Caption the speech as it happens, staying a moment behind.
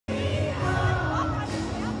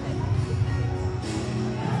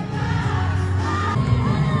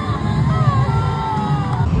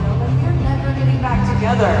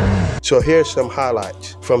So here's some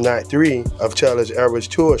highlights from night 3 of Taylor's Eras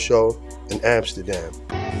Tour show in Amsterdam.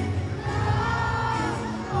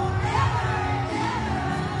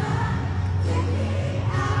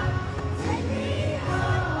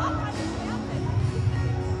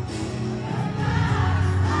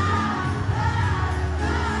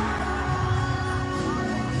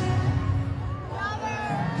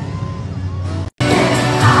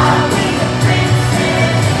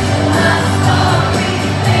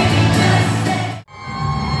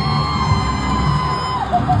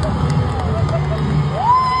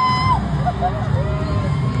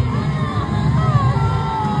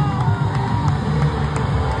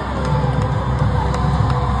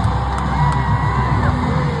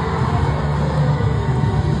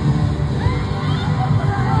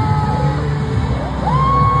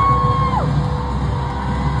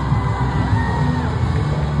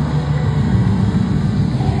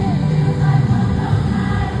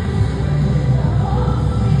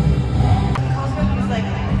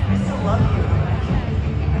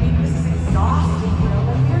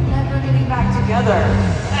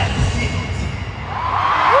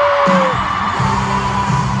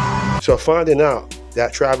 So finding out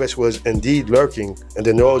that Travis was indeed lurking in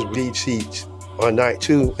the nosebleed seats on night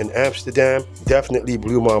 2 in Amsterdam definitely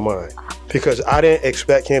blew my mind, because I didn't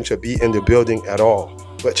expect him to be in the building at all.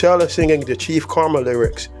 But Taylor singing the Chief Karma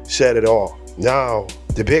lyrics said it all. Now,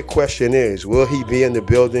 the big question is, will he be in the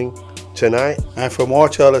building tonight? And for more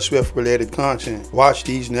Taylor Swift related content, watch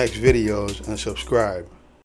these next videos and subscribe.